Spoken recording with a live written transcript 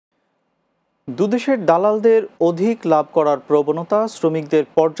দুদেশের দালালদের অধিক লাভ করার প্রবণতা, শ্রমিকদের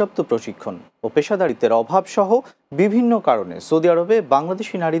পর্যাপ্ত প্রশিক্ষণ ও পেশাদারিত্বের অভাব সহ বিভিন্ন কারণে সৌদি আরবে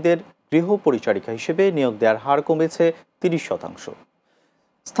বাংলাদেশি নারীদের গৃহ পরিচারিকা হিসেবে নিয়োগ দেওয়ার হার কমেছে 30%।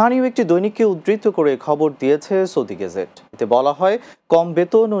 স্থানীয় একটি দৈনিককে উদ্ধৃত করে খবর দিয়েছে সৌদি গেজেট। এতে বলা হয়, কম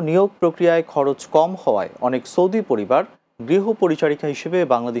বেতন ও নিয়োগ প্রক্রিয়ায় খরচ কম হওয়ায় অনেক সৌদি পরিবার গৃহ পরিচারিকা হিসেবে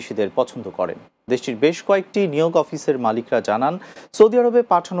বাংলাদেশিদের পছন্দ করেন। দেশটির বেশ কয়েকটি নিয়োগ অফিসের মালিকরা জানান, সৌদি আরবে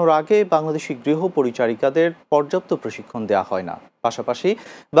পাঠানোর আগে বাংলাদেশি গৃহ পরিচারিকাদের পর্যাপ্ত প্রশিক্ষণ দেওয়া হয় না। পাশাপাশি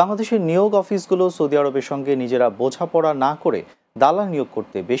বাংলাদেশের নিয়োগ অফিসগুলো সৌদি আরবের সঙ্গে নিজেরা বোঝাপড়া না করে দালাল নিয়োগ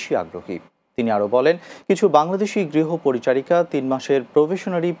করতে বেশি আগ্রহী। তিনি আরও বলেন, কিছু বাংলাদেশি গৃহ পরিচারিকা 3 মাসের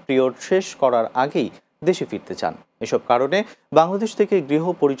প্রবেশনারি পিরিয়ড শেষ করার আগেই দেশে ফিরতে চান। এসব কারণে বাংলাদেশ থেকে গৃহ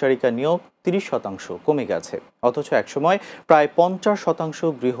পরিচারিকা নিয়োগ 30% কমে গেছে। অথচ একসময় প্রায়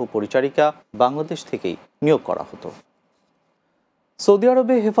 50% গৃহ পরিচারিকা বাংলাদেশ থেকেই নিয়োগ করা হতো। সৌদি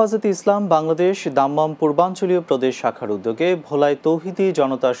আরবে হেফাজতে ইসলাম বাংলাদেশ দাম্মাম পূর্বাঞ্চলীয় প্রদেশ শাখার উদ্যোগে ভোলায় তৌহিদি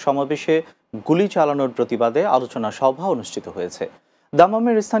জনতার সমাবেশে গুলি চালানোর প্রতিবাদে আলোচনা সভা অনুষ্ঠিত হয়েছে।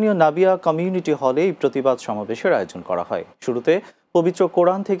 দাম্মামের স্থানীয় নাবিয়া কমিউনিটি হলে এই প্রতিবাদ সমাবেশের আয়োজন করা হয়। শুরুতে পবিত্র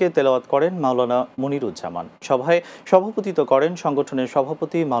কোরআন থেকে তেলাওয়াত করেন মাওলানা মনিরুজ্জামান। সভায় সভাপতিত্ব করেন সংগঠনের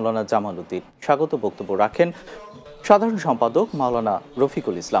সভাপতি মাওলানা জামাল উদ্দিন। স্বাগত বক্তব্য রাখেন সাধারণ সম্পাদক মাওলানা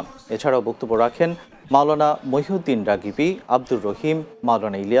রফিকুল ইসলাম। এছাড়াও বক্তব্য রাখেন মাওলানা মহিউদ্দিন রাগিবি, আব্দুর রহিম,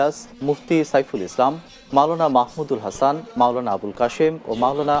 মাওলানা ইলিয়াস, মুফতি সাইফুল ইসলাম, মাওলানা মাহমুদুল হাসান, মাওলানা আবুল কাশেম ও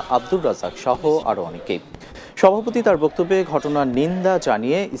মাওলানা আব্দুর রাজাক সহ আরও অনেকেই। সভাপতি তার বক্তব্যে ঘটনার নিন্দা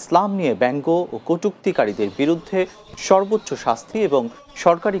জানিয়ে ইসলাম নিয়ে ব্যঙ্গ ও কটূক্তিকারীদের বিরুদ্ধে সর্বোচ্চ শাস্তি এবং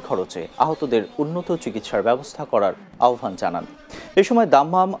সরকারি খরচে আহতদের উন্নত চিকিৎসার ব্যবস্থা করার আহ্বান জানান। এ সময়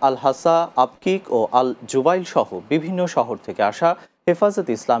দাম্মাম, আল হাসা, আবকিক ও আল জুবাইল সহ বিভিন্ন শহর থেকে আসা হেফাজত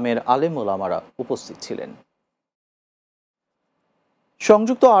ইসলামের আলেম ওলামারা উপস্থিত ছিলেন।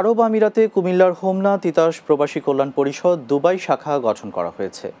 সংযুক্ত আরব আমিরাতে কুমিল্লার হোমনা তিতাস প্রবাসী কল্যাণ পরিষদ দুবাই শাখা গঠন করা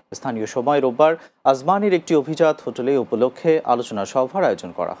হয়েছে। স্থানীয় সময় রোববার আজমানের একটি অভিজাত হোটেলে উপলক্ষে আলোচনা সভার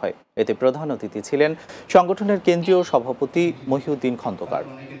আয়োজন করা হয়। এতে প্রধান অতিথি ছিলেন সংগঠনের কেন্দ্রীয় সভাপতি মহিউদ্দিন খন্দকার।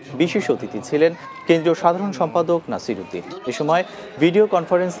 বিশেষ অতিথি ছিলেন কেন্দ্রীয় সাধারণ সম্পাদক নাসির উদ্দিন। এ সময় ভিডিও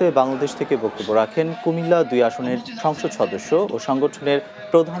কনফারেন্সে বাংলাদেশ থেকে বক্তব্য রাখেন কুমিল্লা 2 আসনের সংসদ সদস্য ও সংগঠনের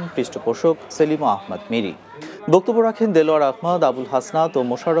প্রধান পৃষ্ঠপোষক সেলিমা আহমদ মিরি। বক্তব্য রাখেন দেলোয়ার আহমদ, আবুল হাসনাত ও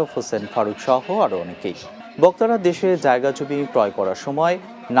মোশাররফ হোসেন ফারুক সহ আরও অনেকেই। বক্তারা দেশে জায়গা জমি ক্রয় করার সময়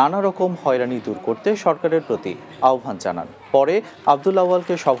নানা রকম হয়রানি দূর করতে সরকারের প্রতি আহ্বান জানান। পরে আব্দুল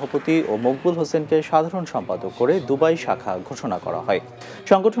আওয়ালকে সভাপতি ও মকবুল হোসেনকে সাধারণ সম্পাদক করে দুবাই শাখা ঘোষণা করা হয়।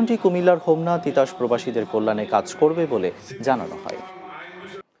 সংগঠনটি কুমিল্লার হোমনা তিতাস প্রবাসীদের কল্যাণে কাজ করবে বলে জানানো হয়।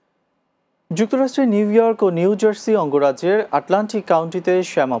 যুক্তরাষ্ট্রের নিউ ইয়র্ক ও নিউ জার্সি অঙ্গরাজ্যের আটলান্টিক কাউন্টিতে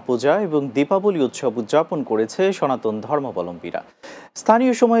শ্যামা পূজা এবং দীপাবলি উৎসব উদযাপন করেছে সনাতন ধর্মাবলম্বীরা।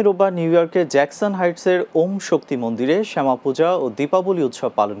 স্থানীয় সময় রোববার নিউ ইয়র্কের জ্যাকসন হাইটসের ওম শক্তি মন্দিরে শ্যামা পূজা ও দীপাবলি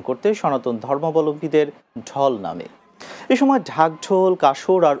উৎসব পালন করতে সনাতন ধর্মাবলম্বীদের ঢল নামে। এ সময় ঢাকঢোল,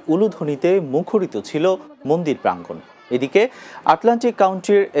 কাসর আর উলুধ্বনিতে মুখরিত ছিল মন্দির প্রাঙ্গণ। এদিকে আটলান্টিক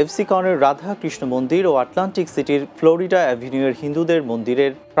কাউন্টির এফসি কর্নের রাধা কৃষ্ণ মন্দির ও আটলান্টিক সিটির ফ্লোরিডা অ্যাভিনিউয়ের হিন্দুদের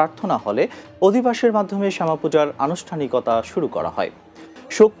মন্দিরের প্রার্থনা হলে অধিবাসের মাধ্যমে শ্যামাপূজার আনুষ্ঠানিকতা শুরু করা হয়।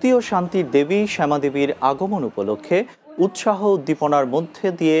 শক্তি ও শান্তির দেবী শ্যামাদেবীর আগমন উপলক্ষে উৎসাহ উদ্দীপনার মধ্যে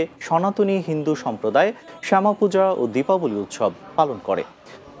দিয়ে সনাতনী হিন্দু সম্প্রদায় শ্যামাপূজা ও দীপাবলি উৎসব পালন করে।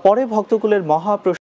 পরে ভক্তকুলের